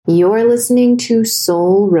You're listening to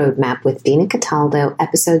Soul Roadmap with Dina Cataldo,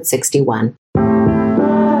 episode 61.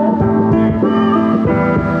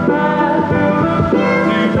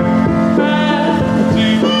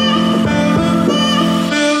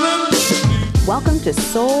 Welcome to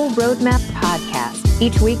Soul Roadmap Podcast.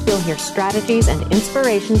 Each week you'll hear strategies and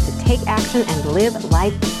inspiration to take action and live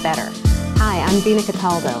life better. Hi, I'm Dina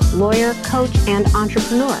Cataldo, lawyer, coach, and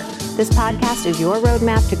entrepreneur. This podcast is your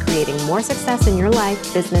roadmap to creating more success in your life,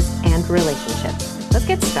 business, and relationships. Let's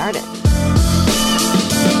get started.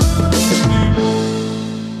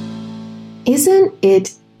 Isn't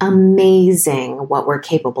it amazing what we're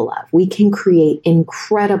capable of? We can create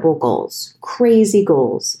incredible goals, crazy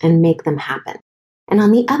goals, and make them happen. And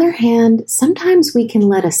on the other hand, sometimes we can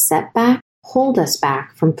let a setback hold us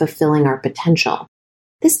back from fulfilling our potential.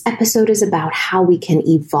 This episode is about how we can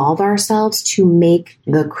evolve ourselves to make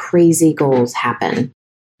the crazy goals happen.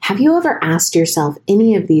 Have you ever asked yourself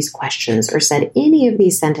any of these questions or said any of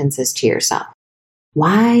these sentences to yourself?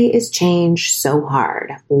 Why is change so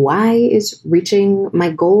hard? Why is reaching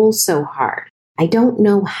my goals so hard? I don't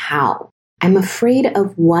know how. I'm afraid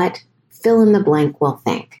of what fill in the blank will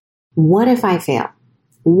think. What if I fail?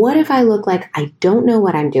 What if I look like I don't know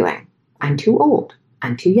what I'm doing? I'm too old.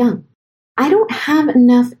 I'm too young. I don't have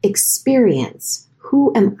enough experience.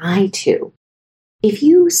 Who am I to? If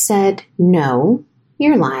you said no,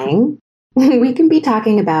 you're lying. We can be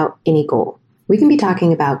talking about any goal. We can be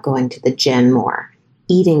talking about going to the gym more,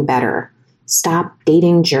 eating better, stop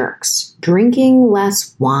dating jerks, drinking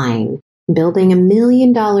less wine, building $1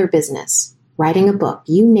 million business, writing a book,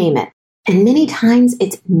 you name it. And many times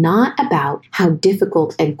it's not about how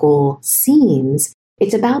difficult a goal seems.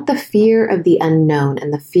 It's about the fear of the unknown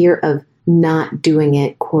and the fear of not doing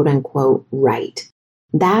it, quote unquote, right.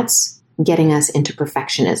 That's getting us into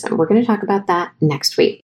perfectionism. We're going to talk about that next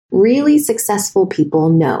week. Really successful people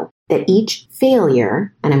know that each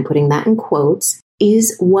failure, and I'm putting that in quotes,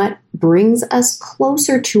 is what brings us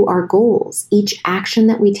closer to our goals. Each action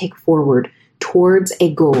that we take forward towards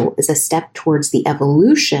a goal is a step towards the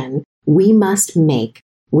evolution we must make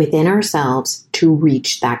within ourselves to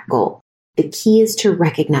reach that goal. The key is to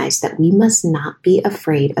recognize that we must not be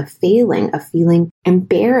afraid of failing, of feeling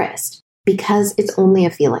embarrassed, because it's only a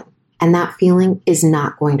feeling, and that feeling is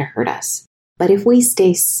not going to hurt us. But if we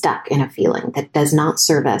stay stuck in a feeling that does not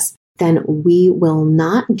serve us, then we will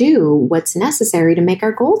not do what's necessary to make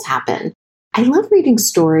our goals happen. I love reading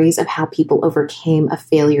stories of how people overcame a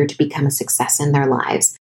failure to become a success in their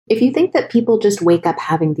lives. If you think that people just wake up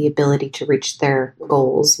having the ability to reach their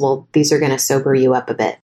goals, well, these are going to sober you up a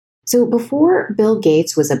bit. So before Bill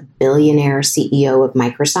Gates was a billionaire CEO of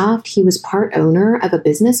Microsoft, he was part owner of a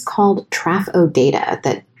business called TrafOdata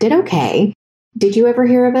that did okay. Did you ever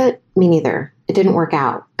hear of it? Me neither. It didn't work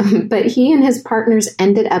out. But he and his partners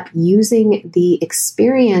ended up using the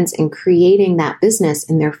experience in creating that business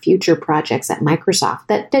in their future projects at Microsoft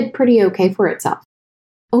that did pretty okay for itself.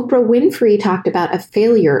 Oprah Winfrey talked about a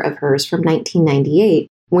failure of hers from 1998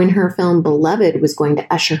 when her film Beloved was going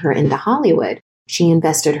to usher her into Hollywood. She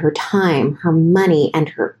invested her time, her money, and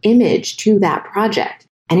her image to that project,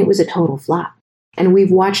 and it was a total flop. And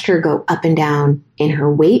we've watched her go up and down in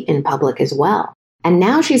her weight in public as well. And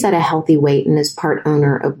now she's at a healthy weight and is part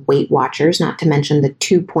owner of Weight Watchers, not to mention the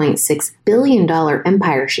 $2.6 billion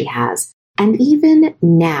empire she has. And even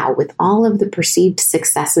now, with all of the perceived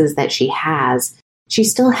successes that she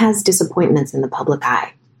still has disappointments in the public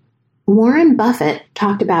eye. Warren Buffett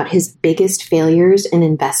talked about his biggest failures in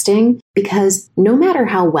investing because no matter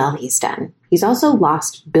how well he's done, he's also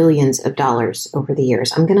lost billions of dollars over the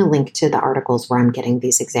years. I'm going to link to the articles where I'm getting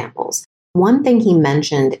these examples. One thing he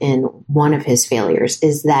mentioned in one of his failures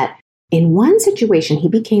is that in one situation, he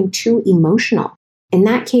became too emotional. In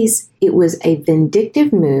that case, it was a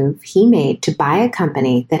vindictive move he made to buy a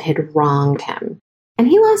company that had wronged him. And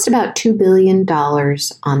he lost about $2 billion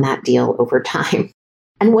on that deal over time.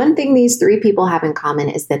 And one thing these three people have in common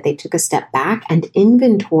is that they took a step back and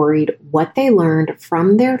inventoried what they learned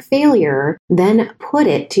from their failure, then put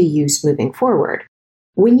it to use moving forward.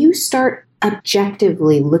 When you start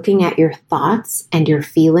objectively looking at your thoughts and your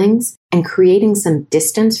feelings and creating some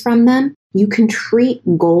distance from them, you can treat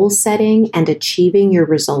goal setting and achieving your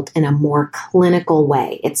result in a more clinical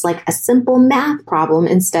way. It's like a simple math problem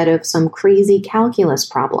instead of some crazy calculus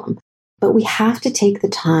problem. But we have to take the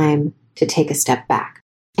time to take a step back.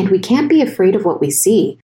 And we can't be afraid of what we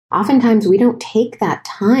see. Oftentimes, we don't take that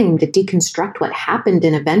time to deconstruct what happened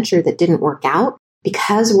in a venture that didn't work out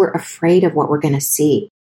because we're afraid of what we're going to see.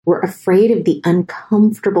 We're afraid of the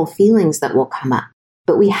uncomfortable feelings that will come up.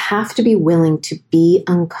 but we have to be willing to be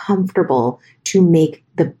uncomfortable to make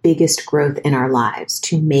the biggest growth in our lives,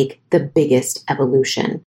 to make the biggest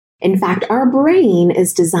evolution. In fact, our brain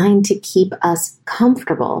is designed to keep us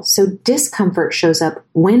comfortable. So discomfort shows up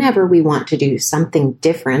whenever we want to do something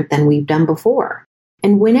different than we've done before.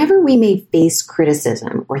 And whenever we may face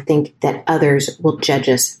criticism or think that others will judge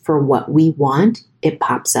us for what we want, it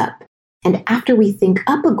pops up. And after we think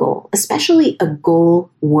up a goal, especially a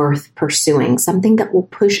goal worth pursuing, something that will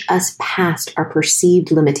push us past our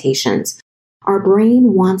perceived limitations, our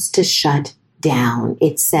brain wants to shut down.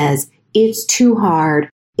 It says, it's too hard.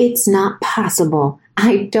 It's not possible.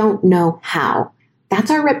 I don't know how. That's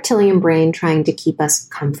our reptilian brain trying to keep us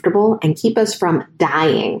comfortable and keep us from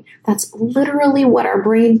dying. That's literally what our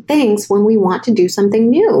brain thinks when we want to do something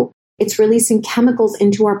new. It's releasing chemicals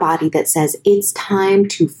into our body that says it's time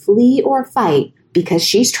to flee or fight because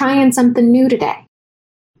she's trying something new today.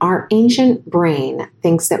 Our ancient brain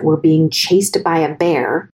thinks that we're being chased by a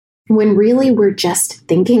bear when really we're just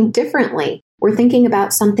thinking differently. We're thinking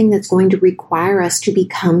about something that's going to require us to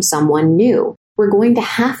become someone new. We're going to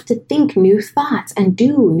have to think new thoughts and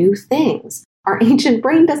do new things. Our ancient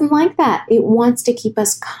brain doesn't like that. It wants to keep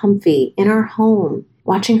us comfy in our home,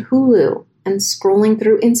 watching Hulu and scrolling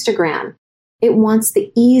through Instagram. It wants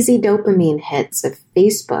the easy dopamine hits of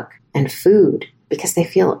Facebook and food because they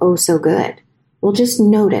feel oh so good. Well, just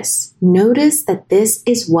notice that this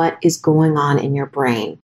is what is going on in your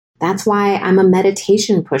brain. That's why I'm a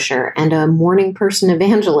meditation pusher and a morning person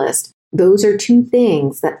evangelist. Those are two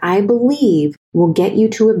things that I believe will get you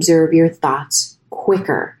to observe your thoughts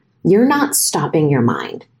quicker. You're not stopping your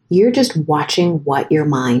mind. You're just watching what your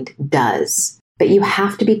mind does. But you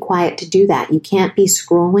have to be quiet to do that. You can't be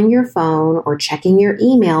scrolling your phone or checking your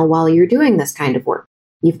email while you're doing this kind of work.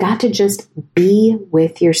 You've got to just be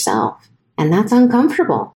with yourself. And that's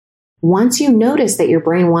uncomfortable. Once you notice that your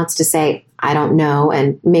brain wants to say, I don't know,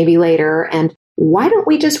 and maybe later, and why don't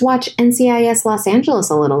we just watch NCIS Los Angeles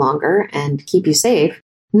a little longer and keep you safe?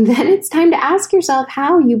 Then it's time to ask yourself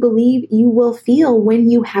how you believe you will feel when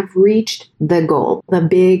you have reached the goal, the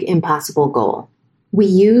big impossible goal. We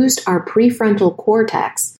used our prefrontal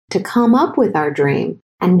cortex to come up with our dream,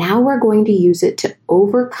 and now we're going to use it to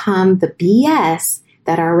overcome the BS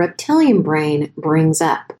that our reptilian brain brings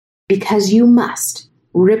up. Because you must,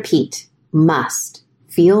 repeat, must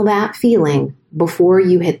feel that feeling before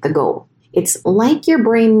you hit the goal. It's like your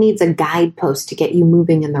brain needs a guidepost to get you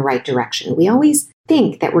moving in the right direction. We always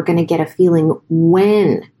think that we're going to get a feeling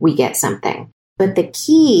when we get something. But the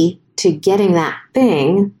key to getting that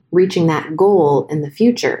thing, reaching that goal in the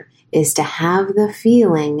future, is to have the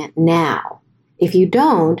feeling now. If you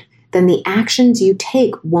don't, then the actions you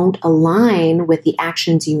take won't align with the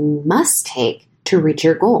actions you must take to reach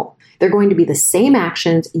your goal. They're going to be the same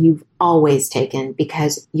actions you've always taken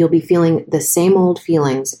because you'll be feeling the same old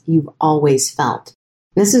feelings you've always felt.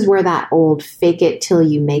 This is where that old fake it till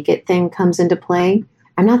you make it thing comes into play.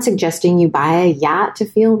 I'm not suggesting you buy a yacht to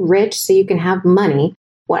feel rich so you can have money.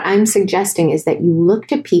 What I'm suggesting is that you look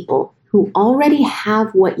to people who already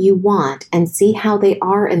have what you want and see how they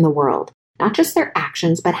are in the world. Not just their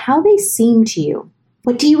actions, but how they seem to you.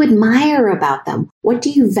 What do you admire about them? What do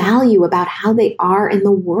you value about how they are in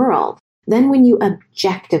the world? Then when you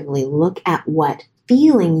objectively look at what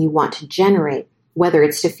feeling you want to generate, whether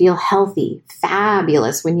it's to feel healthy,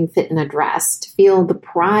 fabulous when you fit in a dress, to feel the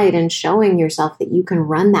pride in showing yourself that you can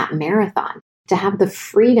run that marathon, to have the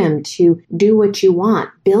freedom to do what you want,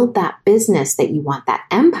 build that business that you want, that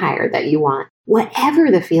empire that you want, whatever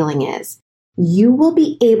the feeling is, you will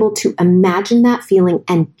be able to imagine that feeling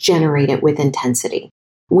and generate it with intensity.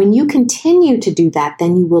 When you continue to do that,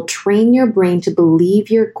 then you will train your brain to believe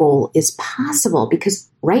your goal is possible because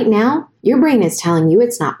right now, your brain is telling you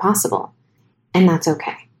it's not possible. And that's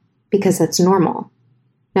okay because that's normal.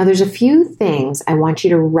 Now, there's a few things I want you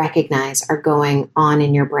to recognize are going on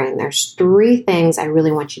in your brain. There's 3 things I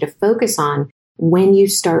really want you to focus on when you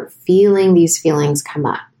start feeling these feelings come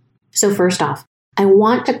up. So first off, I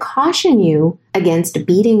want to caution you against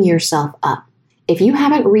beating yourself up. If you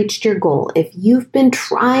haven't reached your goal, if you've been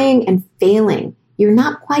trying and failing, you're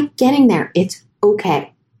not quite getting there, it's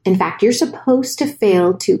okay. In fact, you're supposed to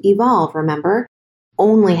fail to evolve, remember?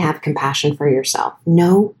 Only have compassion for yourself.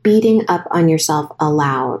 No beating up on yourself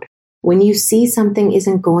allowed. When you see something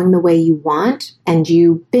isn't going the way you want and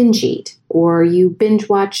you binge eat or you binge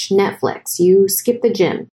watch Netflix, you skip the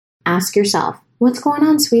gym, ask yourself, what's going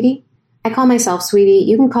on, sweetie? I call myself sweetie.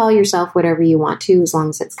 You can call yourself whatever you want to as long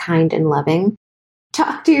as it's kind and loving.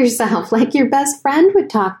 Talk to yourself like your best friend would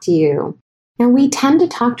talk to you. Now, we tend to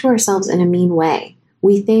talk to ourselves in a mean way.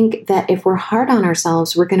 We think that if we're hard on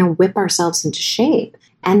ourselves, we're going to whip ourselves into shape.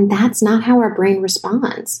 And that's not how our brain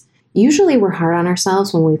responds. Usually we're hard on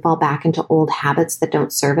ourselves when we fall back into old habits that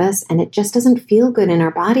don't serve us, and it just doesn't feel good in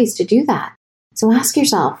our bodies to do that. So ask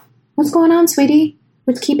yourself, what's going on, sweetie?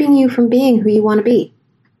 What's keeping you from being who you want to be?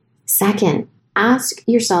 Second, ask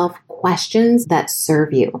yourself questions that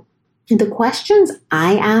serve you. The questions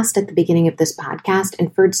I asked at the beginning of this podcast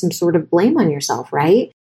inferred some sort of blame on yourself,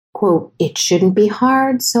 right? Quote, it shouldn't be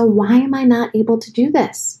hard, so why am I not able to do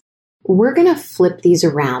this? We're going to flip these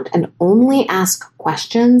around and only ask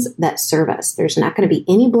questions that serve us. There's not going to be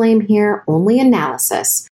any blame here, only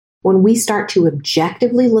analysis. When we start to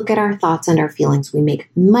objectively look at our thoughts and our feelings, we make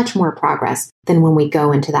much more progress than when we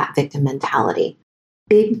go into that victim mentality.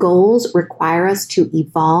 Big goals require us to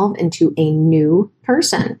evolve into a new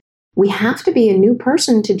person. We have to be a new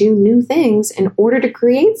person to do new things in order to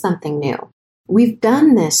create something new. We've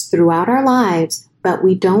done this throughout our lives, but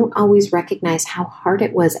we don't always recognize how hard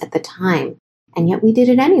it was at the time, and yet we did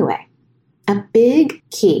it anyway. A big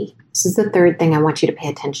key, this is the third thing I want you to pay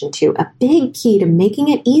attention to, a big key to making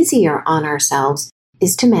it easier on ourselves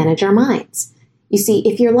is to manage our minds. You see,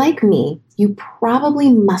 if you're like me, you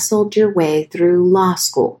probably muscled your way through law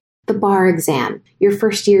school, the bar exam, your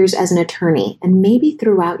first years as an attorney, and maybe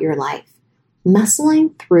throughout your life.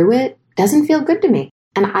 Muscling through it doesn't feel good to me.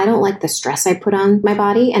 And I don't like the stress I put on my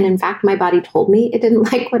body. And in fact, my body told me it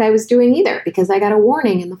didn't like what I was doing either because I got a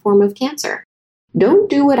warning in the form of cancer. Don't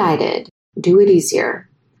do what I did. Do it easier.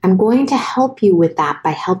 I'm going to help you with that by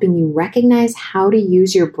helping you recognize how to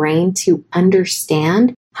use your brain to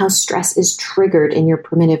understand how stress is triggered in your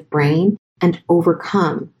primitive brain and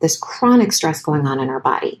overcome this chronic stress going on in our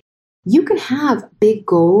body. You can have big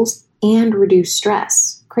goals and reduce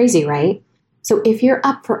stress. Crazy, right? So if you're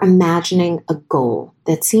up for imagining a goal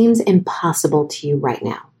that seems impossible to you right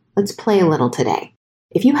now, let's play a little today.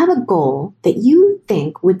 If you have a goal that you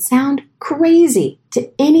think would sound crazy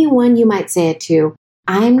to anyone you might say it to,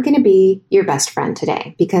 I'm going to be your best friend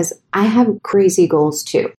today because I have crazy goals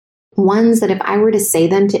too. Ones that if I were to say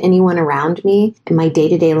them to anyone around me in my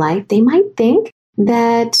day-to-day life, they might think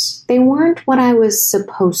that they weren't what I was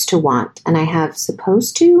supposed to want. And I have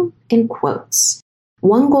supposed to in quotes.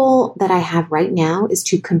 One goal that I have right now is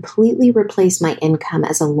to completely replace my income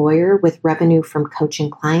as a lawyer with revenue from coaching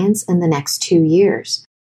clients in the next 2 years.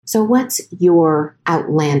 So what's your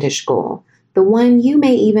outlandish goal? The one you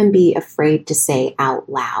may even be afraid to say out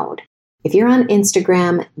loud. If you're on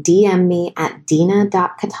Instagram, DM me at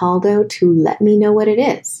dina.cataldo to let me know what it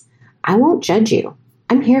is. I won't judge you.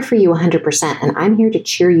 I'm here for you 100%, and I'm here to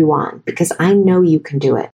cheer you on because I know you can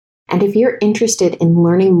do it. And if you're interested in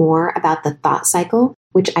learning more about the thought cycle,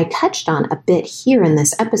 which I touched on a bit here in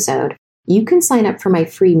this episode, you can sign up for my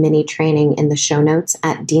free mini training in the show notes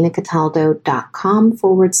at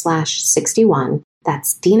dinacataldo.com/61.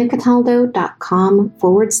 That's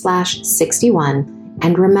dinacataldo.com/61.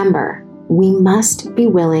 And remember, we must be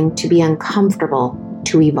willing to be uncomfortable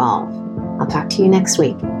to evolve. I'll talk to you next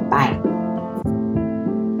week. Bye.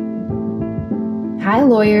 Hi,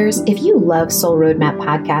 lawyers. If you love Soul Roadmap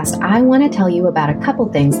Podcast, I want to tell you about a couple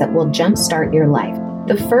things that will jumpstart your life.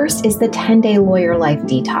 The first is the 10-day Lawyer Life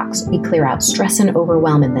Detox. We clear out stress and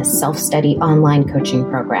overwhelm in this self-study online coaching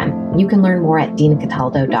program. You can learn more at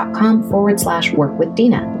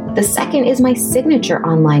dinacataldo.com/workwithdina. The second is my signature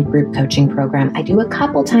online group coaching program I do a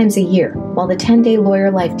couple times a year. While the 10-day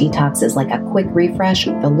Lawyer Life Detox is like a quick refresh,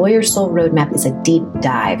 the Lawyer Soul Roadmap is a deep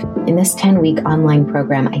dive. In this 10-week online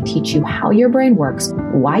program, I teach you how your brain works,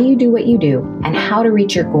 why you do what you do, and how to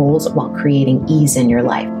reach your goals while creating ease in your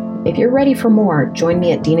life. If you're ready for more, join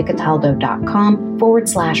me at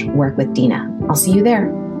dinacataldo.com/workwithdina. I'll see you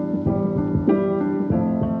there.